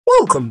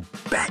Welcome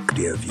back,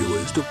 dear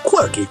viewers, to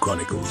Quirky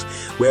Chronicles,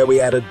 where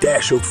we add a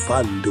dash of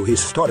fun to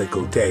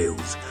historical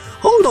tales.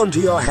 Hold on to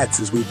your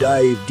hats as we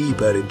dive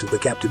deeper into the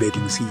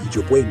captivating Siege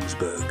of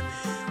Weinsberg,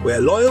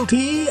 where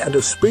loyalty and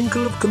a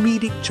sprinkle of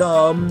comedic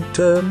charm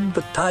turn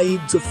the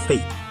tides of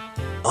fate.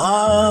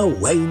 Ah,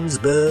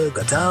 Weinsberg,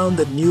 a town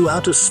that knew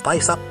how to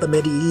spice up the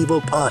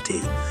medieval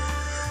party.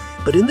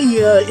 But in the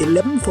year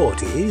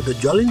 1140, the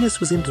jolliness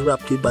was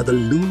interrupted by the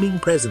looming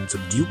presence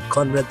of Duke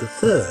Conrad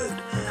III,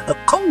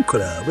 a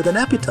conqueror with an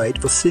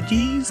appetite for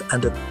cities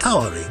and a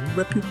towering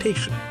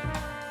reputation.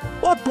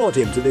 What brought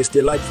him to this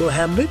delightful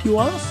hamlet, you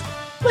ask?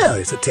 Well,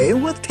 it's a tale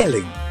worth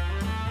telling.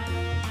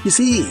 You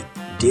see,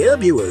 dear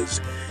viewers,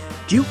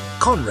 Duke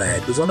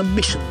Conrad was on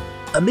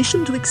a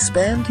mission to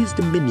expand his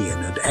dominion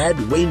and add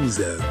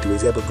Weinsberg to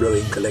his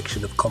ever-growing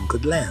collection of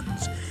conquered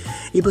lands.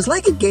 It was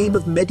like a game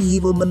of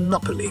medieval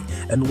Monopoly,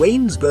 and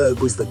Weinsberg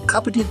was the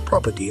coveted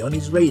property on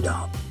his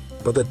radar.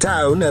 But the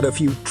town had a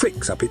few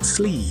tricks up its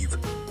sleeve.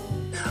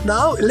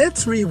 Now,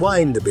 let's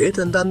rewind a bit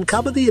and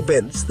uncover the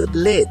events that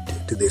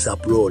led to this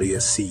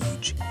uproarious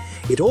siege.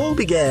 It all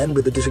began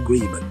with a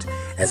disagreement.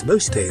 As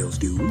most tales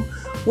do,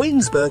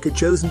 Weinsberg had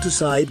chosen to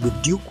side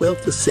with Duke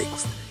Welf VI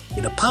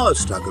in a power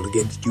struggle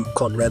against Duke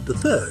Conrad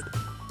III.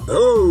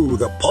 Oh,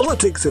 the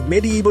politics of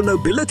medieval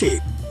nobility!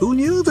 Who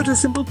knew that a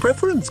simple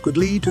preference could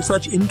lead to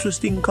such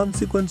interesting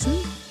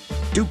consequences?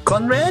 Duke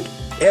Conrad,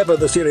 ever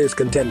the serious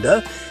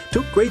contender,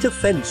 took great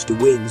offence to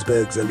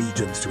Weinsberg's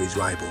allegiance to his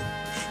rival.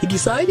 He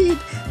decided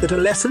that a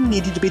lesson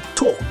needed to be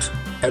taught,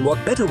 and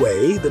what better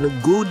way than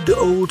a good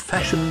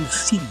old-fashioned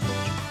siege?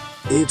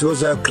 It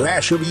was a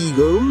clash of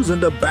egos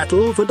and a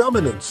battle for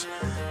dominance,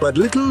 but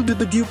little did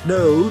the Duke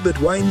know that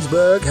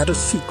Weinsberg had a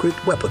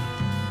secret weapon.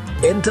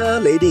 Enter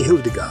Lady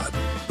Hildegard,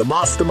 the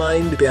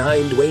mastermind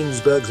behind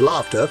Weinsberg's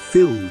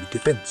laughter-filled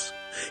defence.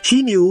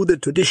 She knew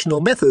that traditional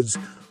methods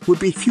would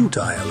be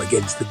futile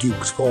against the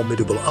Duke's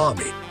formidable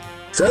army.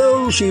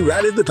 So she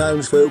rallied the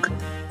townsfolk,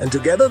 and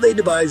together they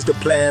devised a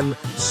plan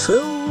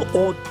so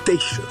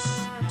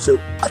audacious, so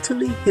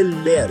utterly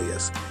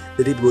hilarious,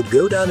 that it would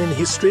go down in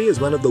history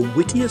as one of the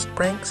wittiest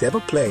pranks ever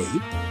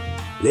played.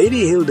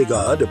 Lady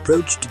Hildegard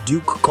approached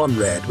Duke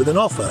Conrad with an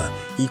offer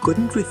he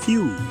couldn't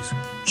refuse.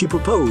 She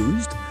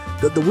proposed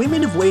that the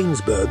women of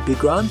Weinsberg be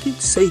granted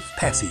safe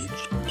passage,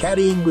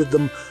 carrying with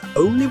them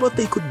only what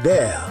they could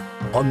bear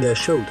on their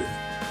shoulders.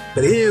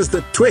 But here's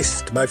the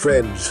twist, my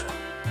friends.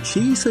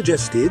 She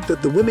suggested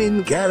that the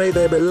women carry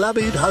their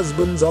beloved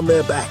husbands on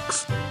their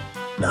backs.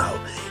 Now,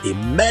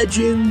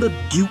 imagine the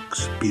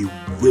Duke's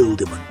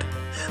bewilderment.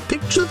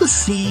 Picture the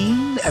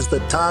scene as the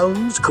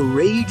town's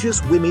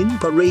courageous women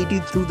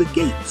paraded through the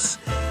gates,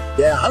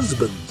 their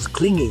husbands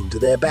clinging to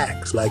their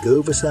backs like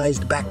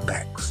oversized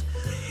backpacks.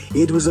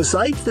 It was a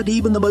sight that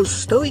even the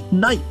most stoic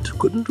knight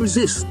couldn't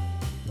resist.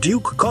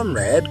 Duke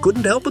Conrad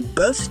couldn't help but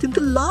burst into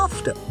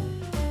laughter.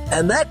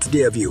 And that,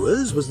 dear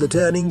viewers, was the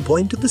turning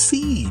point of the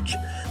siege.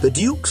 The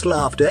Duke's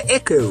laughter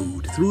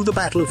echoed through the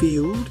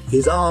battlefield,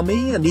 his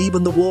army, and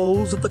even the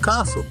walls of the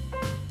castle.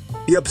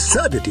 The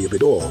absurdity of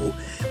it all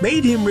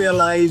made him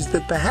realize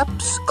that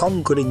perhaps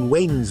conquering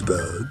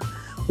Weinsberg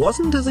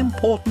wasn't as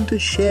important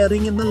as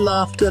sharing in the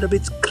laughter of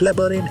its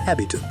clever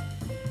inhabitant.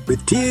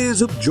 With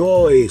tears of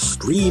joy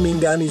streaming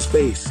down his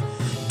face,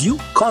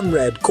 Duke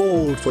Conrad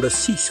called for a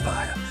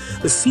ceasefire.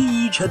 The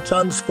siege had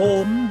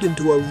transformed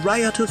into a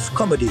riotous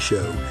comedy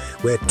show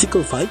where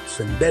tickle fights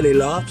and belly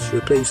laughs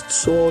replaced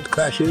sword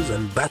clashes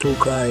and battle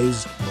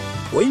cries.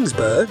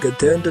 Weinsberg had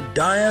turned a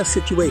dire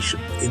situation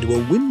into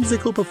a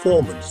whimsical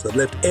performance that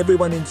left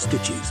everyone in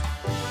stitches.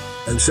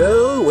 And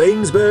so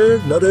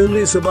Weinsberg not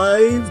only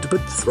survived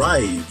but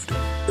thrived.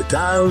 The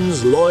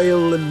town's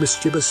loyal and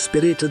mischievous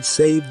spirit had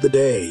saved the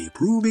day,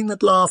 proving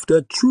that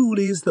laughter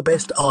truly is the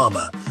best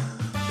armor.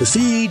 The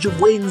Siege of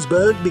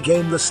Weinsberg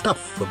became the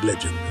stuff of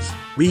legends,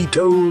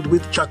 retold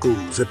with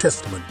chuckles, a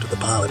testament to the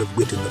power of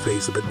wit in the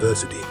face of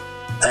adversity.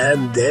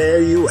 And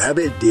there you have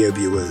it, dear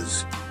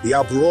viewers, the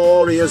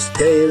uproarious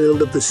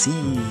tale of the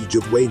Siege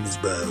of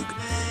Weinsberg.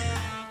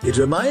 It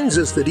reminds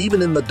us that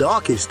even in the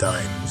darkest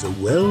times, a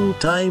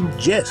well-timed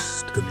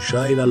jest can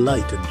shine a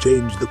light and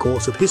change the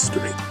course of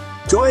history.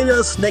 Join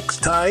us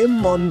next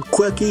time on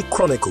Quirky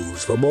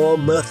Chronicles for more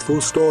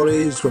mirthful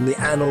stories from the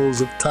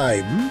annals of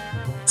time.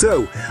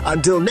 So,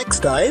 until next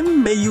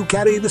time, may you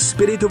carry the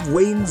spirit of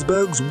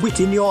Weinsberg's wit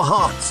in your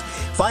hearts,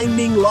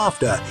 finding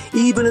laughter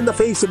even in the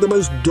face of the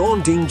most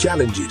daunting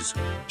challenges.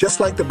 Just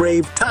like the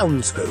brave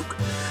townsfolk,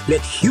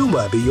 let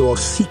humour be your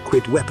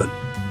secret weapon.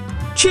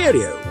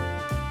 Cheerio!